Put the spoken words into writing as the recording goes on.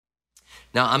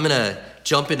Now, I'm going to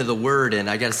jump into the Word, and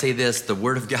I got to say this. The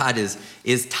Word of God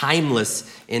is timeless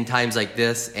in times like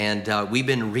this, and we've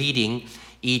been reading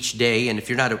each day, and if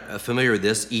you're not familiar with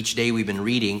this, each day we've been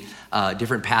reading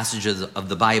different passages of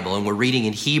the Bible, and we're reading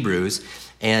in Hebrews,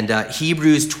 and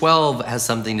Hebrews 12 has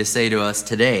something to say to us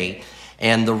today,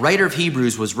 and the writer of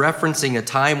Hebrews was referencing a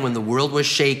time when the world was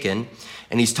shaken,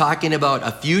 and he's talking about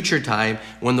a future time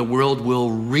when the world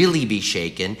will really be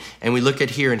shaken. And we look at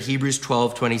here in Hebrews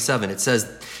 12:27. It says,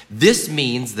 "This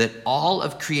means that all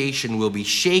of creation will be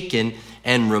shaken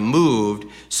and removed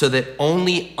so that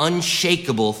only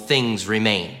unshakable things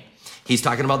remain." He's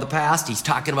talking about the past. He's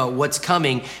talking about what's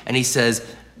coming. And he says,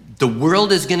 the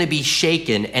world is going to be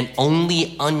shaken and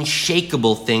only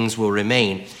unshakable things will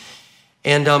remain.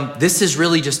 And this is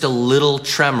really just a little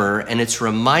tremor, and it's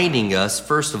reminding us,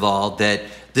 first of all, that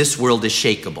this world is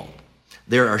shakeable.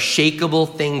 There are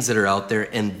shakeable things that are out there,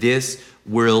 and this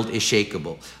world is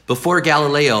shakeable. Before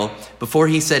Galileo, before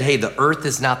he said, hey, the earth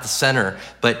is not the center,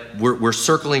 but we're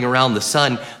circling around the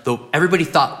sun, though everybody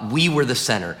thought we were the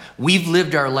center. We've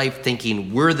lived our life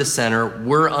thinking we're the center,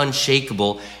 we're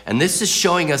unshakable, and this is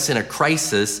showing us in a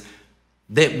crisis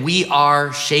that we are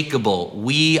shakeable.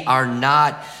 We are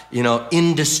not,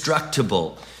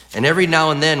 indestructible. And every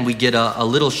now and then we get a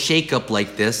little shakeup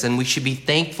like this, and we should be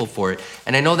thankful for it.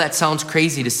 And I know that sounds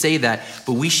crazy to say that,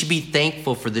 but we should be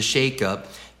thankful for the shakeup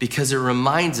because it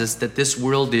reminds us that this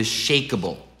world is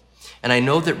shakeable. And I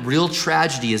know that real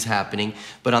tragedy is happening,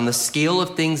 but on the scale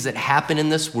of things that happen in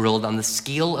this world, on the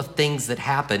scale of things that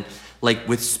happen, like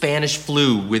with Spanish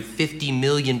flu, with 50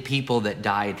 million people that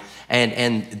died,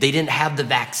 and they didn't have the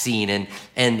vaccine, and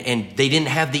they didn't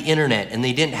have the internet, and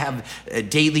they didn't have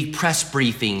daily press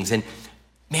briefings, and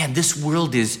man, this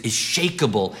world is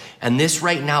shakeable. And this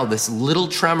right now, this little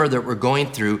tremor that we're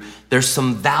going through, there's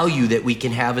some value that we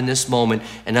can have in this moment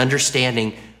and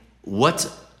understanding what's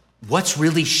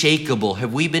really shakeable.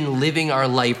 Have we been living our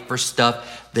life for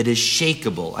stuff that is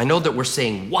shakeable? I know that we're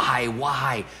saying, why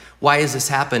has this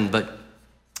happened? But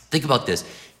think about this.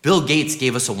 Bill Gates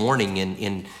gave us a warning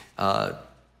in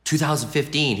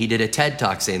 2015. He did a TED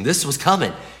Talk saying this was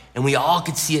coming, and we all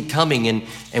could see it coming,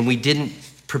 and we didn't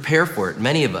prepare for it,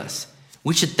 many of us.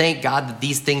 We should thank God that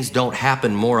these things don't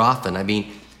happen more often. I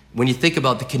mean, when you think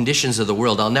about the conditions of the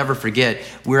world, I'll never forget,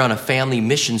 we were on a family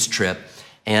missions trip,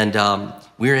 and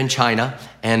we were in China,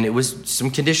 and it was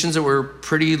some conditions that were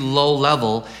pretty low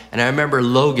level. And I remember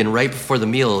Logan, right before the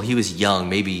meal, he was young,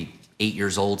 maybe 8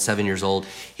 years old, 7 years old.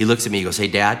 He looks at me, he goes, hey,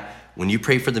 Dad, when you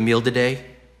pray for the meal today,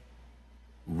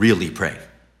 really pray.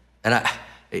 And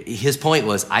his point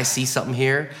was, I see something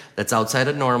here that's outside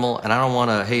of normal, and I don't want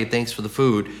to, hey, thanks for the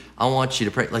food. I want you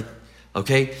to pray. Like,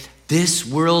 okay, this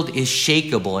world is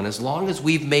shakeable, and as long as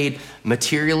we've made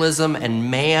materialism and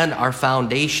man our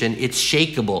foundation, it's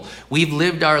shakeable. We've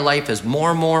lived our life as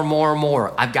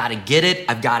more. I've got to get it.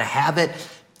 I've got to have it.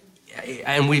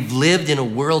 And we've lived in a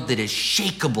world that is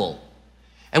shakeable.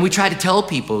 And we try to tell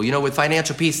people, with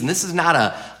financial peace, and this is not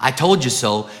I told you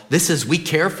so. This is, we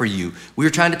care for you. We were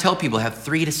trying to tell people, have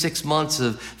 3 to 6 months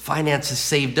of finances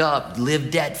saved up, live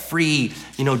debt free,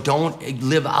 don't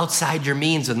live outside your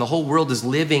means. And the whole world is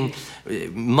living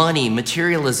money,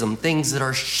 materialism, things that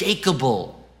are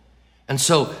shakeable. And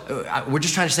so we're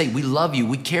just trying to say, we love you,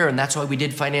 we care, and that's why we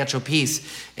did financial peace.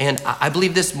 And I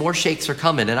believe more shakes are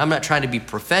coming. And I'm not trying to be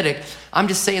prophetic. I'm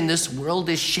just saying this world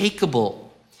is shakeable.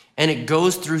 And it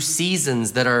goes through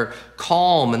seasons that are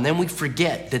calm, and then we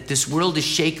forget that this world is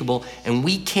shakeable, and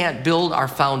we can't build our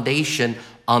foundation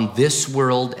on this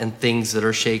world and things that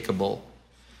are shakeable.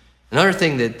 Another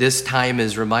thing that this time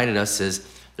has reminded us is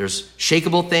there's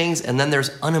shakeable things, and then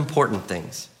there's unimportant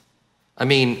things. I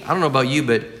mean, I don't know about you,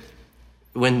 but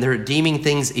when they're deeming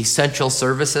things essential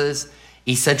services,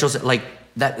 like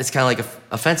that is kind of like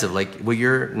offensive. Like, well,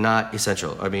 you're not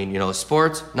essential. I mean,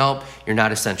 sports, nope, you're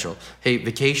not essential. Hey,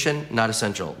 vacation, not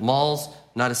essential. Malls,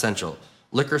 not essential.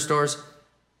 Liquor stores,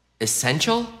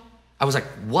 essential? I was like,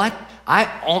 what?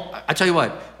 I tell you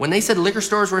what, when they said liquor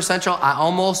stores were essential, I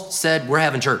almost said we're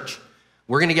having church.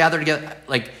 We're going to gather together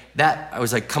like that. I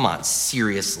was like, come on,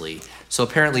 seriously. So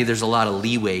apparently there's a lot of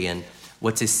leeway in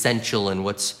what's essential and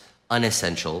what's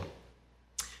unessential.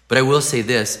 But I will say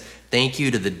this, thank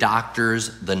you to the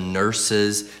doctors, the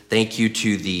nurses, thank you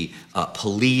to the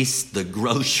police, the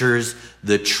grocers,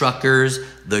 the truckers,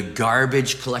 the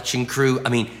garbage collection crew. I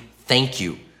mean, thank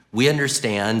you. We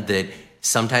understand that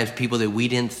sometimes people that we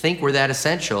didn't think were that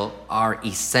essential are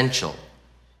essential,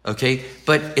 okay?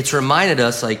 But it's reminded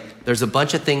us, like, there's a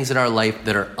bunch of things in our life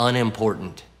that are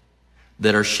unimportant.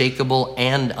 that are shakeable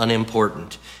and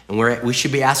unimportant. And we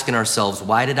should be asking ourselves,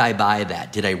 why did I buy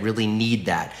that? Did I really need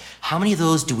that? How many of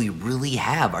those do we really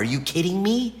have? Are you kidding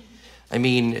me? I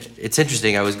mean, it's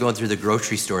interesting. I was going through the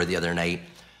grocery store the other night,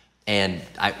 and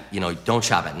don't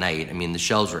shop at night. I mean, the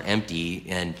shelves were empty,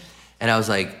 and I was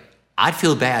like, I'd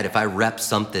feel bad if I repped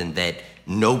something that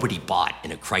nobody bought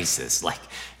in a crisis.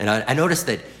 And I noticed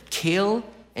that kale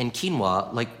and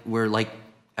quinoa, were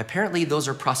apparently those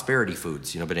are prosperity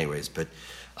foods, but anyways,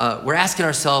 we're asking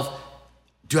ourselves,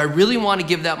 do I really want to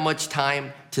give that much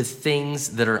time to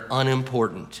things that are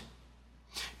unimportant?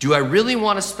 Do I really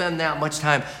want to spend that much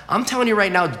time? I'm telling you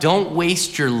right now, don't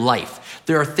waste your life.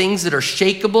 There are things that are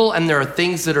shakeable and there are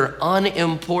things that are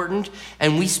unimportant,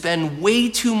 and we spend way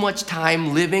too much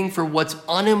time living for what's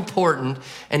unimportant,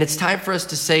 and it's time for us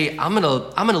to say, I'm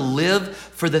gonna live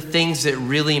for the things that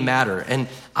really matter. And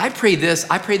I pray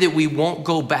that we won't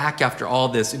go back after all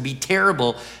this. It'd be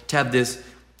terrible to have this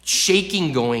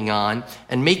shaking going on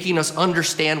and making us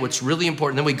understand what's really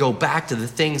important. Then we go back to the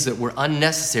things that were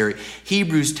unnecessary.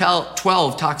 Hebrews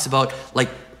 12 talks about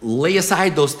lay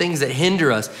aside those things that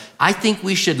hinder us. I think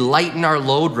we should lighten our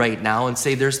load right now and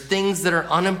say there's things that are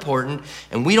unimportant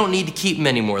and we don't need to keep them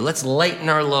anymore. Let's lighten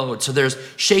our load. So there's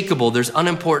shakeable, there's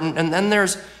unimportant, and then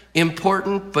there's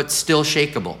important but still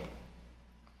shakeable.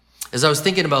 As I was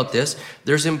thinking about this,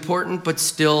 there's important but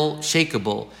still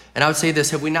shakeable. And I would say this,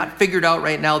 have we not figured out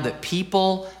right now that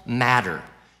people matter?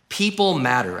 People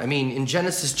matter. I mean, in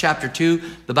Genesis chapter 2,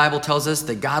 the Bible tells us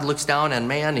that God looks down on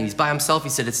man and he's by himself. He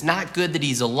said, it's not good that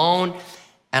he's alone,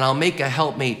 and I'll make a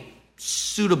helpmate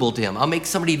suitable to him. I'll make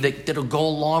somebody that'll go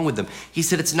along with him. He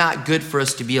said, it's not good for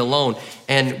us to be alone.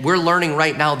 And we're learning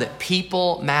right now that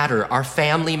people matter. Our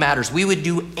family matters. We would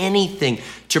do anything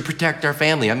to protect our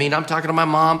family. I mean, I'm talking to my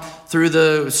mom through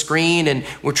the screen and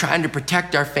we're trying to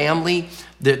protect our family.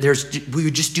 We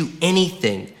would just do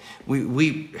anything.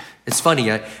 It's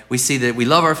funny, we see that we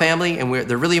love our family and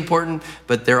they're really important,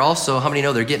 but they're also, how many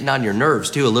know they're getting on your nerves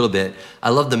too a little bit? I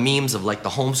love the memes of the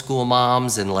homeschool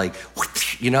moms and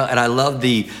and I love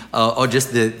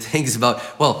just the things about,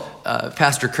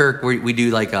 Pastor Kirk, we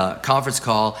do a conference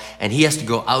call and he has to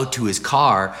go out to his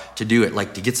car to do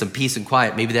it, to get some peace and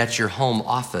quiet. Maybe that's your home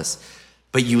office,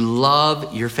 but you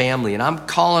love your family. And I'm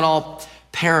calling all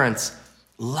parents,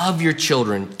 love your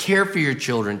children, care for your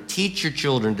children, teach your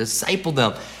children, disciple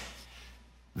them.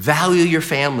 Value your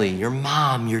family, your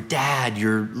mom, your dad,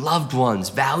 your loved ones.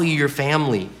 Value your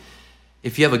family.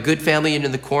 If you have a good family into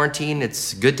the quarantine,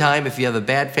 it's a good time. If you have a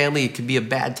bad family, it could be a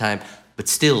bad time. But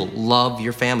still, love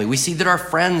your family. We see that our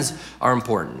friends are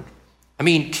important. I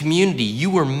mean, community. You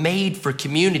were made for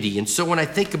community. And so when I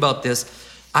think about this,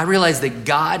 I realize that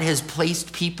God has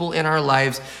placed people in our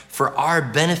lives for our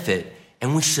benefit.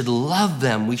 And we should love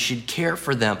them. We should care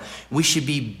for them. We should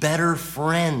be better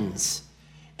friends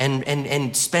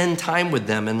and spend time with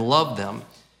them and love them.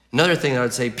 Another thing I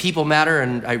would say, people matter,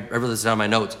 and I wrote this down in my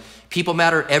notes. People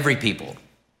matter, every people.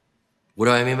 What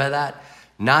do I mean by that?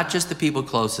 Not just the people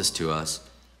closest to us,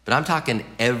 but I'm talking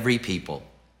every people.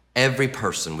 Every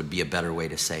person would be a better way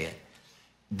to say it.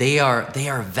 They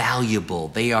are valuable.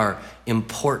 They are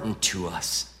important to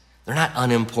us. They're not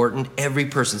unimportant. Every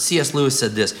person. C.S. Lewis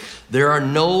said this, there are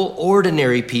no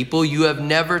ordinary people. You have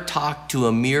never talked to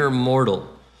a mere mortal.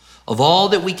 Of all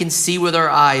that we can see with our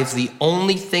eyes, the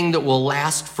only thing that will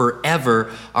last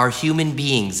forever are human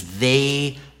beings.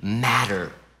 They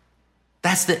matter.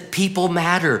 That's that people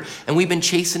matter. And we've been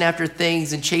chasing after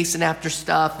things and chasing after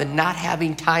stuff and not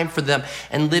having time for them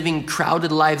and living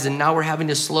crowded lives. And now we're having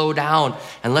to slow down.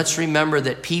 And let's remember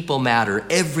that people matter.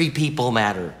 Every people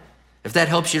matter. If that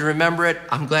helps you to remember it,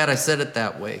 I'm glad I said it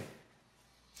that way.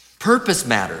 Purpose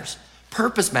matters.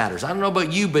 Purpose matters. I don't know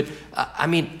about you, but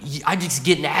I just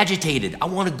getting agitated. I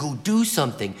want to go do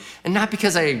something. And not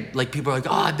because people are like,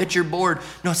 oh, I bet you're bored.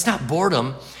 No, it's not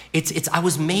boredom. It's I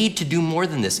was made to do more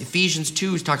than this. Ephesians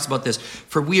 2 talks about this.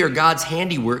 For we are God's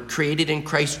handiwork, created in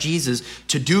Christ Jesus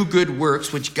to do good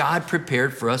works, which God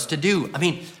prepared for us to do.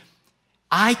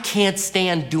 I can't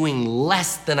stand doing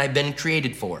less than I've been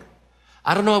created for.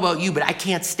 I don't know about you, but I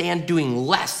can't stand doing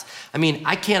less.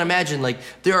 I can't imagine,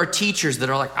 there are teachers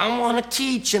that are like, I want to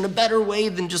teach in a better way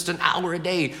than just an hour a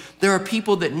day. There are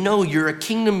people that know you're a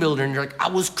kingdom builder and you're like, I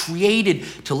was created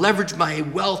to leverage my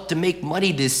wealth to make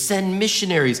money, to send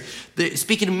missionaries.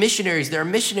 Speaking of missionaries, there are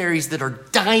missionaries that are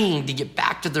dying to get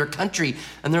back to their country.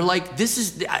 And they're like,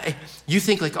 you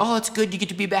think oh, it's good you get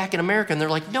to be back in America. And they're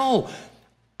like, no,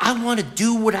 I want to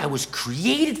do what I was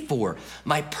created for.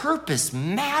 My purpose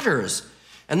matters.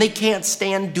 And they can't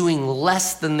stand doing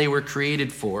less than they were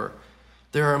created for.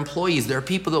 There are employees, there are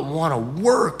people that want to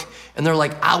work, and they're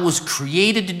like, I was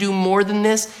created to do more than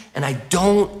this, and I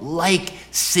don't like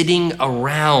sitting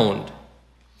around.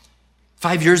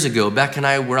 5 years ago, Beck and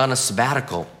I were on a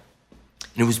sabbatical,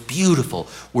 and it was beautiful.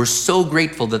 We're so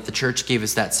grateful that the church gave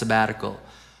us that sabbatical.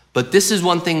 But this is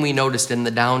one thing we noticed in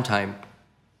the downtime.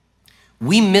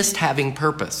 We missed having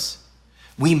purpose.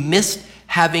 We missed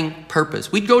having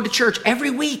purpose. We'd go to church every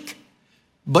week,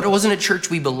 but it wasn't a church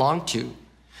we belonged to.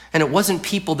 And it wasn't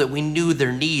people that we knew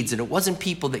their needs, and it wasn't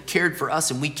people that cared for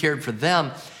us and we cared for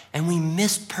them, and we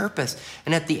missed purpose.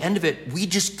 And at the end of it, we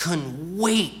just couldn't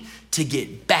wait to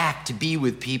get back to be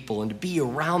with people and to be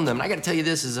around them. And I got to tell you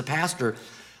this as a pastor,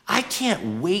 I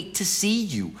can't wait to see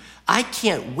you. I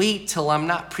can't wait till I'm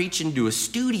not preaching to a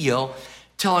studio,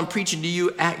 till I'm preaching to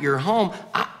you at your home.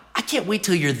 I can't wait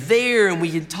till you're there and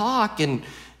we can talk and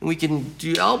we can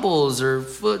do elbows or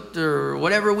foot or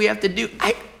whatever we have to do.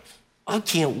 I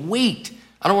can't wait.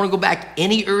 I don't want to go back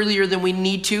any earlier than we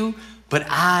need to, but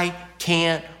I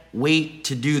can't wait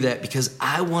to do that because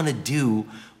I want to do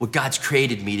what God's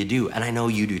created me to do, and I know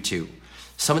you do too.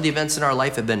 Some of the events in our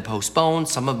life have been postponed,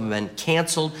 some of them have been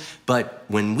canceled, but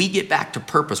when we get back to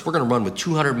purpose, we're gonna run with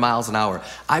 200 miles an hour.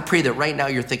 I pray that right now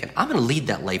you're thinking, I'm gonna lead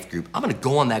that life group. I'm gonna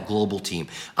go on that global team.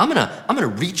 I'm gonna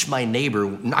reach my neighbor,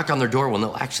 knock on their door when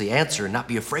they'll actually answer and not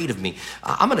be afraid of me.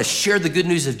 I'm gonna share the good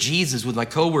news of Jesus with my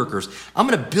coworkers. I'm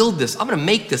gonna build this, I'm gonna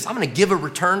make this, I'm gonna give a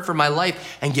return for my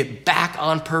life and get back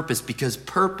on purpose because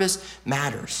purpose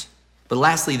matters. But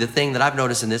lastly, the thing that I've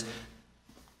noticed in this,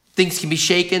 things can be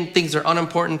shaken, things are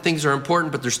unimportant, things are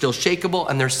important, but they're still shakeable,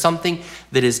 and there's something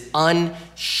that is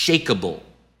unshakable.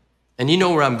 And you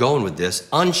know where I'm going with this.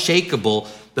 Unshakable,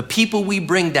 the people we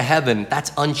bring to heaven,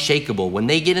 that's unshakable. When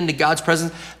they get into God's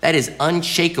presence, that is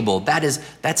unshakable. That's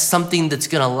something that's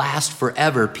gonna last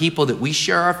forever. People that we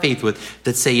share our faith with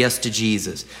that say yes to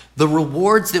Jesus. The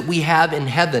rewards that we have in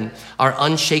heaven are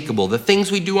unshakable. The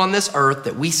things we do on this earth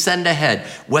that we send ahead,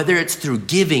 whether it's through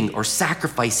giving or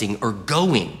sacrificing or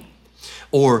going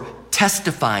or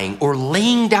testifying or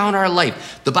laying down our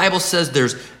life. The Bible says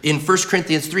there's, in 1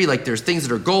 Corinthians 3, like there's things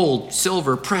that are gold,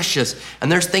 silver, precious,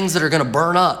 and there's things that are gonna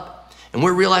burn up. And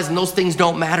we're realizing those things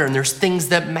don't matter, and there's things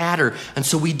that matter. And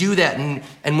so we do that,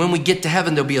 and when we get to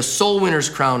heaven, there'll be a soul winner's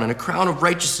crown and a crown of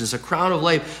righteousness, a crown of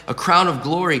life, a crown of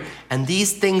glory. And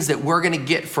these things that we're gonna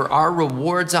get for our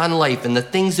rewards on life and the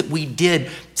things that we did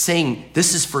saying,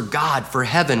 this is for God, for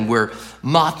heaven, where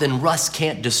moth and rust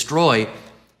can't destroy,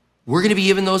 we're gonna be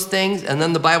given those things, and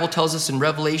then the Bible tells us in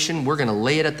Revelation, we're gonna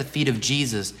lay it at the feet of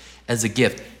Jesus as a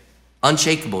gift.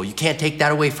 Unshakable, you can't take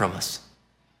that away from us.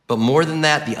 But more than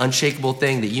that, the unshakable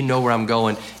thing that you know where I'm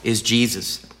going is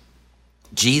Jesus.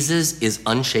 Jesus is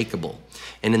unshakable.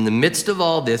 And in the midst of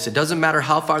all this, it doesn't matter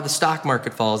how far the stock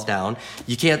market falls down.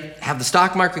 You can't have the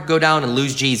stock market go down and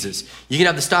lose Jesus. You can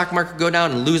have the stock market go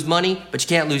down and lose money, but you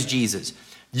can't lose Jesus.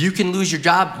 You can lose your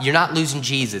job, you're not losing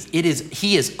Jesus.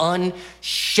 He is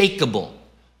unshakable,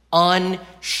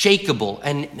 unshakable.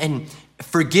 And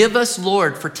forgive us,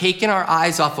 Lord, for taking our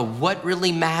eyes off of what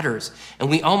really matters. And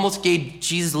we almost gave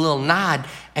Jesus a little nod,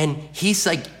 and he's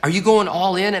like, are you going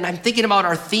all in? And I'm thinking about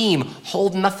our theme,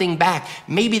 hold nothing back.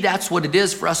 Maybe that's what it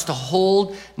is for us to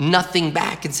hold nothing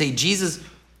back and say, Jesus,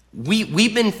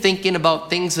 we've been thinking about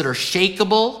things that are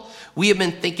shakeable. We have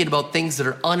been thinking about things that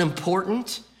are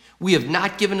unimportant. We have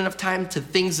not given enough time to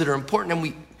things that are important,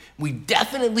 and we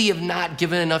definitely have not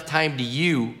given enough time to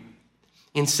you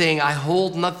in saying, I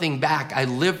hold nothing back. I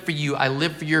live for you. I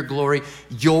live for your glory.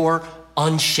 You're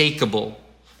unshakable.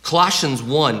 Colossians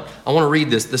 1, I want to read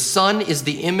this. The Son is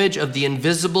the image of the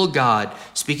invisible God,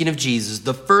 speaking of Jesus,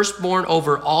 the firstborn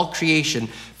over all creation.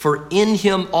 For in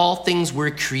him all things were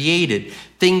created,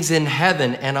 things in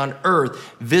heaven and on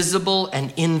earth, visible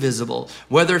and invisible,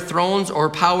 whether thrones or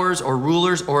powers or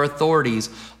rulers or authorities.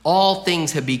 All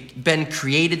things have been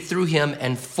created through him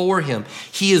and for him.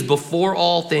 He is before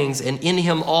all things, and in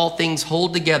him all things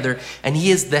hold together. And he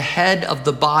is the head of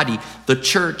the body, the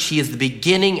church. He is the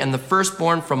beginning and the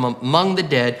firstborn from among the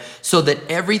dead, so that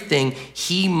everything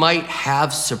he might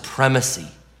have supremacy.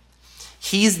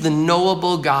 He's the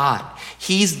knowable God.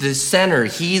 He's the center.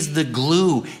 He's the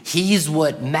glue. He's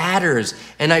what matters.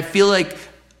 And I feel like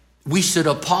we should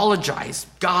apologize.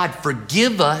 God,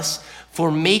 forgive us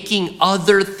for making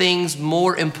other things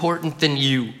more important than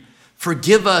you.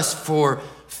 Forgive us for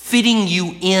fitting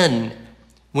you in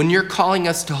when you're calling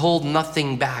us to hold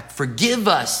nothing back. Forgive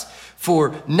us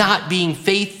for not being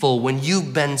faithful when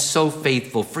you've been so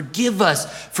faithful. Forgive us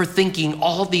for thinking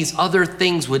all these other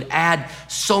things would add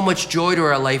so much joy to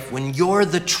our life when you're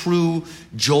the true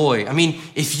joy. I mean,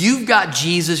 if you've got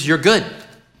Jesus, you're good.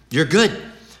 You're good.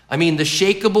 I mean, the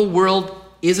shakeable world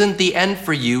isn't the end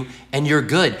for you, and you're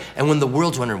good. And when the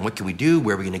world's wondering, what can we do?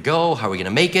 Where are we going to go? How are we going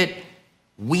to make it?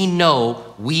 We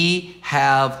know we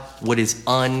have what is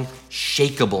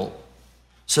unshakable.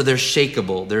 So there's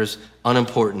shakeable, there's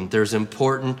unimportant, there's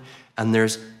important, and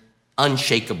there's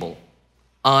unshakable.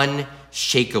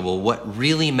 Unshakable, what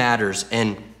really matters.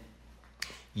 And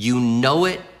you know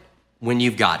it when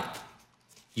you've got it.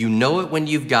 You know it when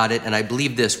you've got it. And I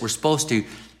believe this, we're supposed to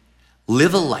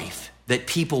live a life that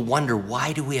people wonder,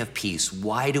 why do we have peace?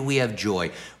 Why do we have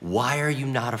joy? Why are you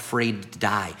not afraid to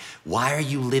die? Why are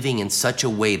you living in such a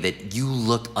way that you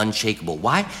look unshakable?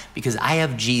 Why? Because I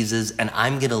have Jesus and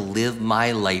I'm gonna live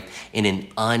my life in an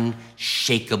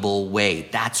unshakable way.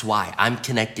 That's why I'm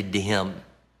connected to him.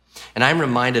 And I'm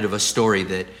reminded of a story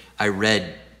that I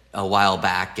read a while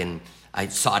back and I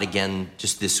saw it again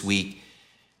just this week.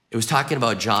 It was talking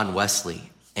about John Wesley.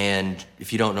 And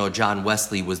if you don't know, John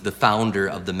Wesley was the founder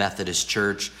of the Methodist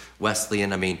Church,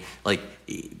 Wesleyan. I mean, like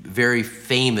very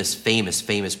famous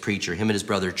preacher. Him and his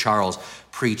brother Charles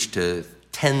preached to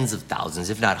tens of thousands,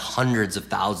 if not hundreds of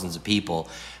thousands of people.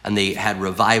 And they had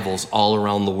revivals all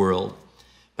around the world.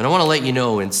 But I want to let you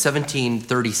know, in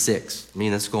 1736, I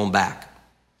mean, that's going back,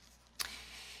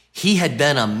 he had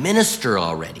been a minister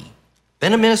already.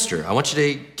 Been a minister. I want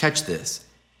you to catch this.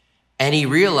 And he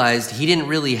realized he didn't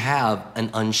really have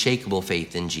an unshakable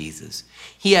faith in Jesus.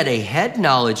 He had a head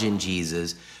knowledge in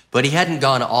Jesus, but he hadn't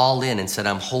gone all in and said,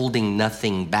 I'm holding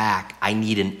nothing back. I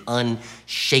need an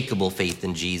unshakable faith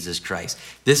in Jesus Christ.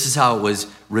 This is how it was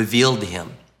revealed to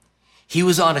him. He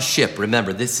was on a ship.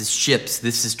 Remember, this is ships.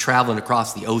 This is traveling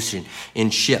across the ocean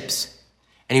in ships.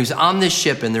 And he was on this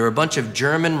ship, and there were a bunch of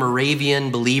German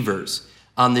Moravian believers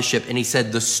on the ship. And he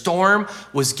said the storm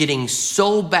was getting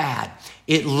so bad,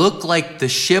 it looked like the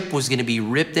ship was going to be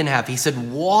ripped in half. He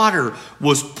said water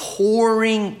was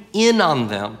pouring in on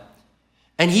them.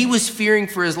 And he was fearing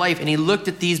for his life. And he looked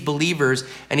at these believers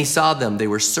and he saw them. They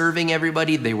were serving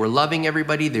everybody. They were loving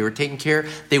everybody. They were taking care.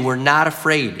 They were not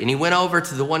afraid. And he went over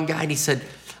to the one guy and he said,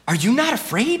 are you not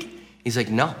afraid? He's like,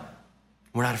 no,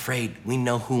 we're not afraid. We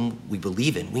know whom we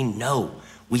believe in. We know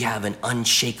we have an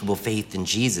unshakable faith in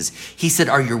Jesus. He said,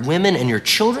 are your women and your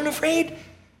children afraid?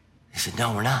 He said,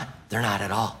 no, we're not. They're not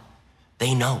at all.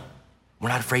 They know. We're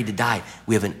not afraid to die.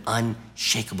 We have an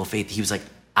unshakable faith. He was like,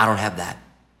 I don't have that.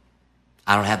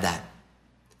 I don't have that.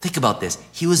 Think about this.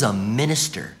 He was a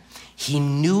minister. He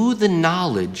knew the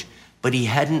knowledge, but he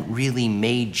hadn't really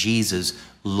made Jesus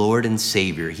Lord and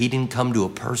Savior. He didn't come to a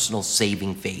personal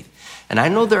saving faith. And I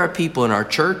know there are people in our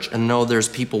church, and I know there's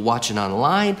people watching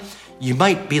online. You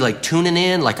might be like tuning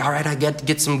in, like, all right, I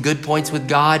get some good points with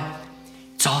God.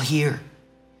 It's all here.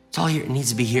 It's all here. It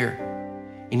needs to be here.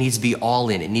 It needs to be all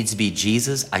in. It needs to be,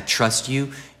 Jesus, I trust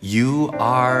you. You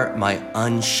are my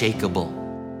unshakable.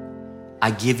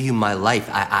 I give you my life.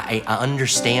 I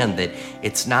understand that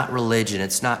it's not religion.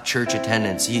 It's not church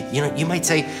attendance. You know, you might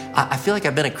say, I feel like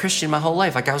I've been a Christian my whole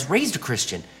life. Like I was raised a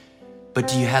Christian. But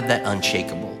do you have that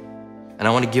unshakable? And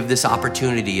I want to give this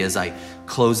opportunity as I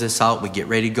close this out. We get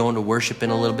ready to go into worship in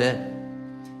a little bit.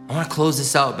 I want to close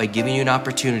this out by giving you an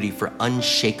opportunity for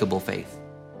unshakable faith.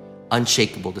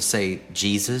 Unshakable to say,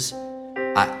 Jesus,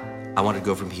 I want to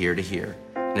go from here to here.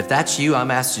 And if that's you,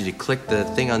 I'm asking you to click the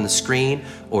thing on the screen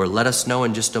or let us know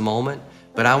in just a moment.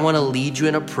 But I want to lead you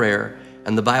in a prayer,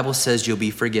 and the Bible says you'll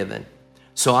be forgiven.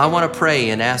 So I want to pray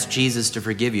and ask Jesus to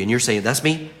forgive you. And you're saying, that's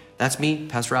me? That's me,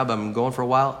 Pastor Rob, I'm going for a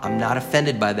while. I'm not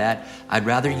offended by that. I'd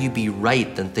rather you be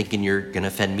right than thinking you're going to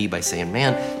offend me by saying,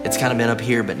 man, it's kind of been up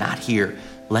here, but not here.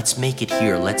 Let's make it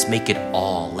here. Let's make it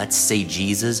all. Let's say,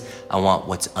 Jesus, I want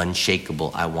what's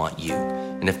unshakable. I want you.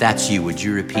 And if that's you, would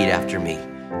you repeat after me?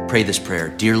 Pray this prayer.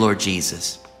 Dear Lord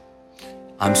Jesus,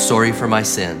 I'm sorry for my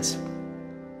sins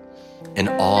and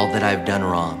all that I've done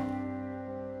wrong.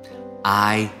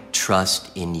 I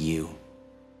trust in you.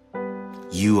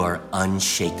 You are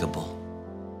unshakable.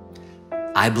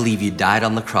 I believe you died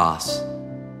on the cross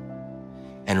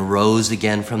and rose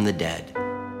again from the dead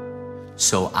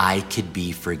so I could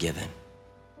be forgiven.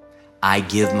 I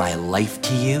give my life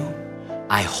to you.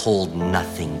 I hold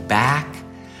nothing back.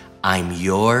 I'm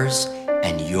yours,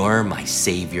 and you're my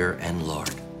Savior and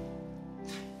Lord.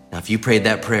 Now, if you prayed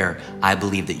that prayer, I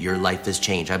believe that your life has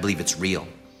changed. I believe it's real.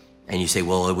 And you say,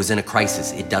 well, it was in a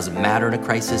crisis. It doesn't matter in a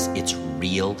crisis. It's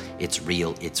real, it's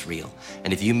real, it's real.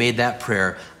 And if you made that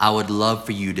prayer, I would love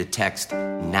for you to text,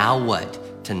 now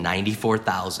what, to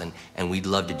 94,000, and we'd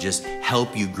love to just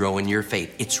help you grow in your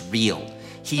faith. It's real.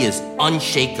 He is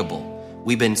unshakable.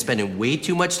 We've been spending way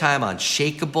too much time on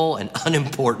shakeable and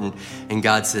unimportant, and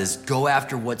God says, go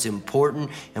after what's important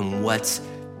and what's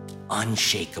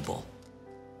unshakable.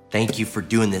 Thank you for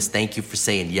doing this. Thank you for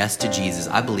saying yes to Jesus.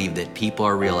 I believe that people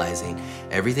are realizing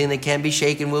everything that can be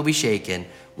shaken will be shaken.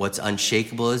 What's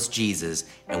unshakable is Jesus,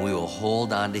 and we will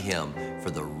hold on to him for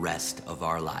the rest of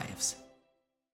our lives.